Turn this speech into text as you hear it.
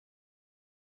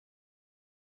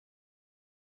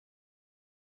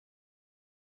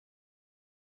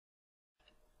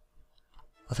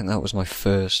I think that was my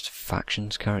first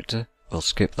factions character. We'll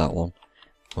skip that one.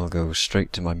 We'll go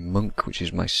straight to my monk, which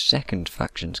is my second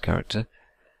factions character,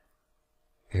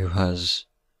 who has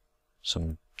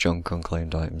some junk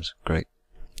unclaimed items. Great.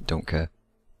 Don't care.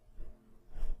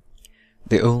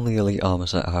 The only elite armor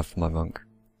set I have for my monk,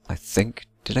 I think,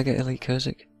 did I get elite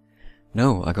Kurzik?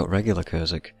 No, I got regular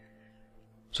Kurzik.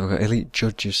 So I got elite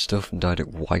judges stuff and dyed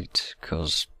it white,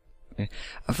 because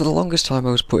for the longest time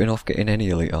I was putting off getting any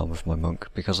elite armor for my monk,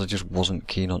 because I just wasn't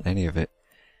keen on any of it.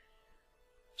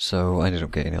 So I ended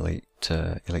up getting elite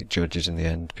judges in the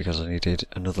end, because I needed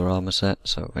another armor set,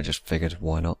 so I just figured,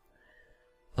 why not?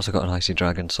 Also got an icy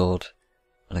dragon sword,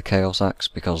 and a chaos axe,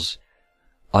 because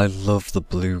I love the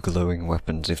blue glowing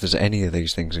weapons. If there's any of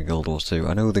these things in Guild Wars 2,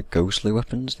 I know the ghostly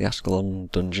weapons, the Ascalon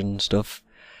dungeon stuff,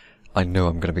 I know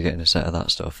I'm going to be getting a set of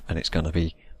that stuff, and it's going to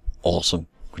be awesome.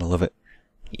 I'm going to love it.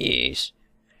 Yes.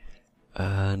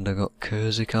 And I got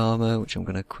Kurzik armor, which I'm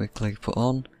going to quickly put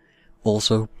on.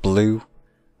 Also, blue.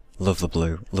 Love the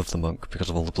blue. Love the monk, because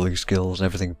of all the blue skills,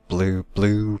 everything blue,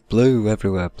 blue, blue,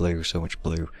 everywhere blue, so much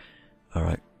blue.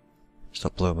 Alright.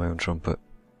 Stop blowing my own trumpet.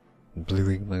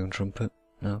 Bluing my own trumpet?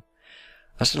 No.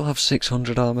 I still have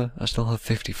 600 armor, I still have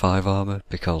 55 armor,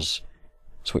 because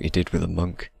that's what you did with a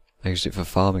monk. I used it for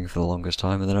farming for the longest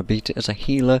time, and then I beat it as a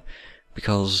healer,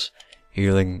 because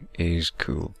healing is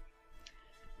cool.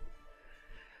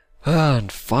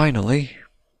 And finally,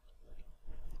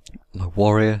 my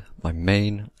warrior, my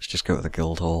main. Let's just go to the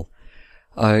guild hall.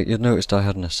 You'll noticed I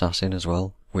had an assassin as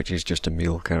well, which is just a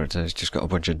mule character. It's just got a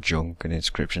bunch of junk and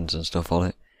inscriptions and stuff on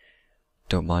it.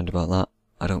 Don't mind about that.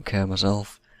 I don't care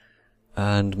myself.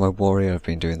 And my warrior, I've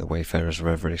been doing the Wayfarer's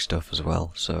Reverie stuff as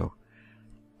well, so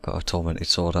got a tormented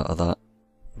sword out of that.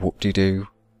 Whoop-de-doo.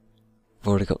 I've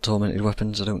already got tormented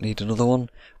weapons, I don't need another one.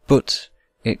 But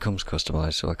it comes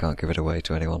customised, so I can't give it away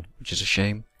to anyone, which is a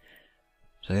shame.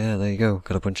 So yeah, there you go.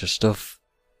 Got a bunch of stuff.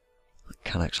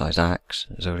 Calyx-size axe,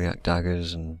 zodiac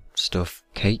daggers and stuff.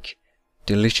 Cake.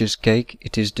 Delicious cake.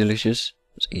 It is delicious.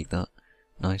 Let's eat that.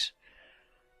 Nice.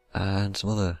 And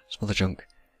some other junk.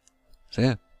 So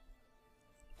yeah.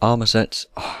 Armour sets.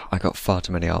 Oh, I got far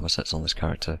too many armour sets on this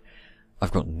character.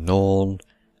 I've got Norn.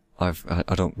 I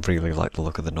don't really like the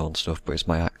look of the Norn stuff, but it's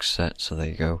my axe set, so there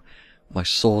you go. My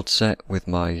sword set with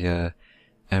my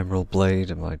Emerald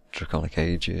Blade and my Draconic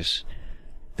Aegis.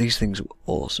 These things are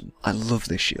awesome. I love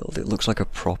this shield. It looks like a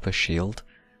proper shield.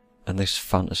 And this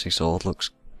fantasy sword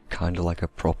looks kind of like a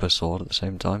proper sword at the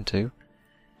same time too.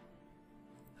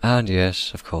 And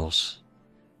yes, of course,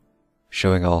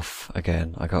 showing off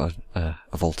again, I got a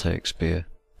voltaic spear.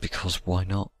 Because why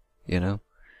not, you know?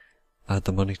 I had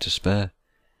the money to spare.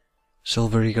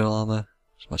 Silver Eagle armor,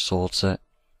 it's my sword set.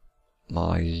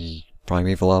 My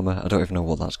primeval armor, I don't even know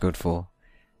what that's good for.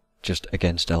 Just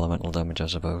against elemental damage, I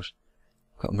suppose.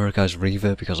 Got Murukai's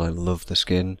Reaver because I love the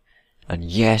skin. And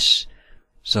yes,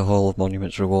 it's a Hall of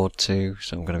Monuments reward too,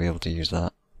 so I'm going to be able to use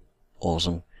that.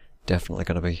 Awesome. Definitely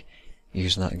going to be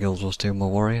using that in Guild Wars 2, my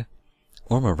warrior.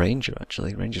 Or I'm a ranger,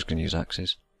 actually. Rangers can use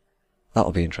axes.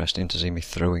 That'll be interesting to see me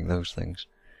throwing those things.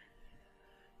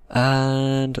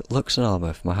 And looks and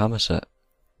armour for my hammer set.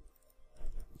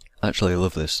 Actually, I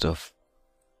love this stuff.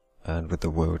 And with the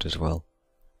woad as well.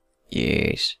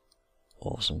 Yes.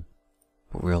 Awesome.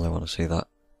 But we only want to see that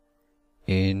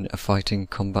in a fighting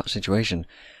combat situation.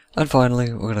 And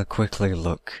finally, we're going to quickly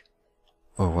look...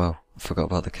 Oh wow, I forgot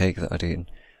about the cake that I'd eaten.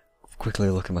 Quickly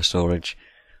look at my storage.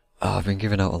 Oh, I've been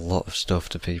giving out a lot of stuff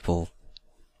to people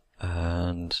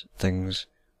and things,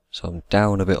 so I'm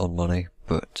down a bit on money,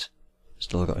 but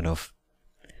still got enough.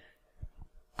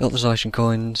 Got the Zaician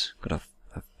coins, got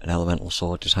an elemental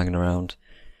sword just hanging around.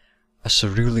 A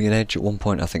cerulean edge at one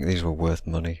point, I think these were worth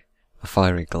money. A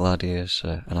fiery gladius,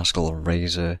 an Ascalon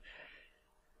razor.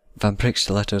 Vampiric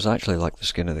stilettos, I actually like the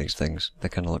skin of these things. They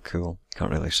kind of look cool.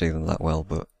 Can't really see them that well,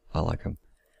 but I like them.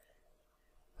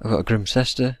 I've got a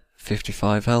Grimcester,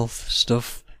 55 health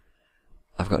stuff.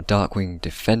 I've got a Darkwing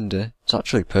Defender. It's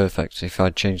actually perfect. If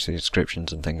I'd changed the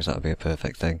inscriptions and things, that would be a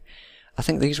perfect thing. I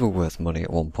think these were worth money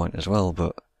at one point as well,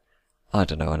 but I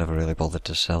don't know, I never really bothered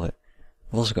to sell it.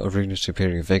 I've also got a Rune of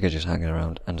Superior Vigour just hanging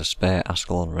around, and a spare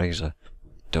Ascalon razor.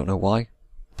 Don't know why,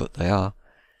 but they are.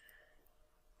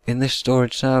 In this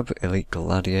storage tab, Elite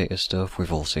Gladiator stuff.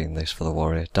 We've all seen this for the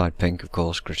warrior. Dyed pink, of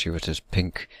course, gratuitous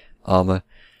pink armour.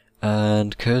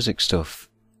 And Kurzik stuff.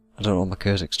 I don't know what my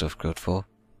Kurzik stuff good for.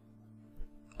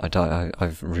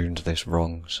 I've ruined this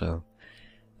wrong, so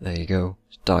there you go.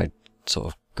 It's dyed sort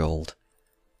of gold.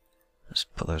 Let's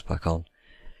put those back on.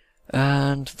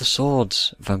 And the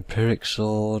swords. Vampiric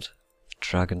sword,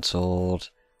 dragon sword,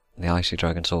 and the icy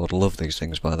dragon sword. Love these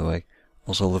things, by the way.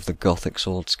 Also love the gothic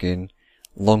sword skin.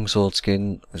 Longsword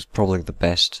skin is probably the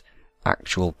best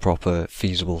actual proper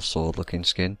feasible sword looking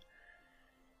skin.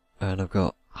 And I've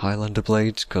got Highlander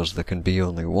blades because there can be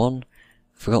only one.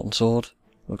 Forgotten sword,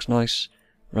 looks nice.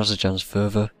 Razajan's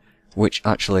fervour, which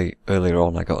actually earlier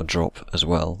on I got a drop as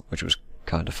well, which was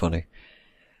kind of funny.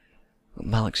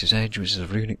 Malix's Edge, which is a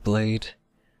runic blade,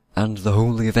 and the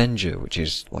Holy Avenger, which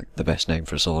is like the best name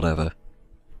for a sword ever.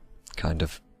 Kind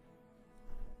of.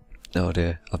 Oh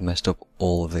dear, I've messed up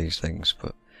all of these things,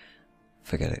 but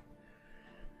forget it.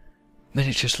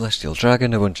 Miniature Celestial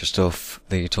Dragon, a bunch of stuff.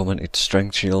 The Tormented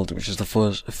Strength Shield, which is the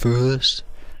first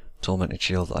Tormented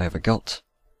Shield that I ever got.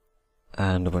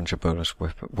 And a bunch of bonus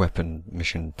weapon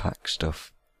mission pack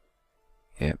stuff.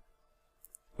 Yep.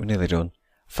 We're nearly done.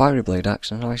 Fiery Blade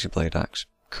Axe and an Icy Blade Axe.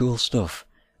 Cool stuff.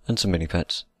 And some mini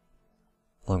pets.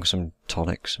 Along with some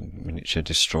tonics and miniature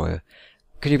destroyer.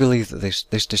 Can you believe that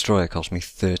this destroyer cost me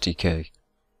 30k?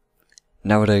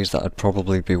 Nowadays that'd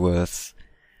probably be worth...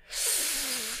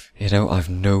 You know, I've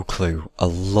no clue. A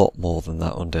lot more than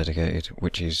that undedicated,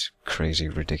 which is crazy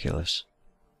ridiculous.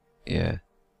 Yeah.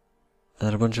 And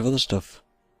then a bunch of other stuff.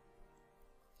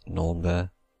 Norn Bear.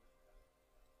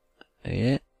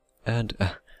 Yeah. And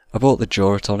I bought the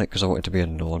Jora tonic because I wanted to be a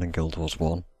Norn in Guild Wars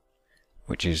 1.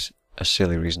 Which is a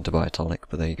silly reason to buy a tonic,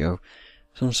 but there you go.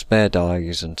 Some spare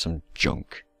dies and some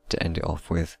junk to end it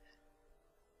off with.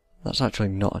 That's actually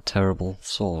not a terrible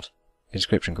sword.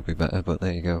 Inscription could be better, but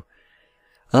there you go.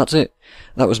 And that's it.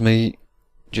 That was me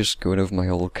just going over my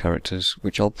old characters,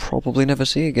 which I'll probably never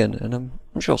see again, and I'm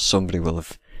sure somebody will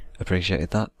have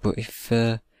appreciated that, but if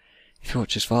you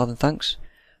watch this far, then thanks.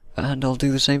 And I'll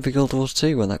do the same for Guild Wars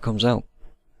 2 when that comes out.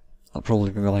 That'll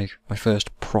probably be my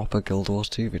first proper Guild Wars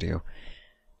 2 video.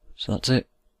 So that's it.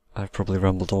 I've probably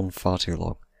rambled on far too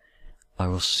long. I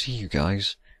will see you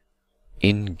guys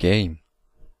in game.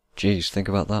 Jeez, think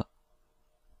about that.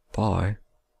 Bye.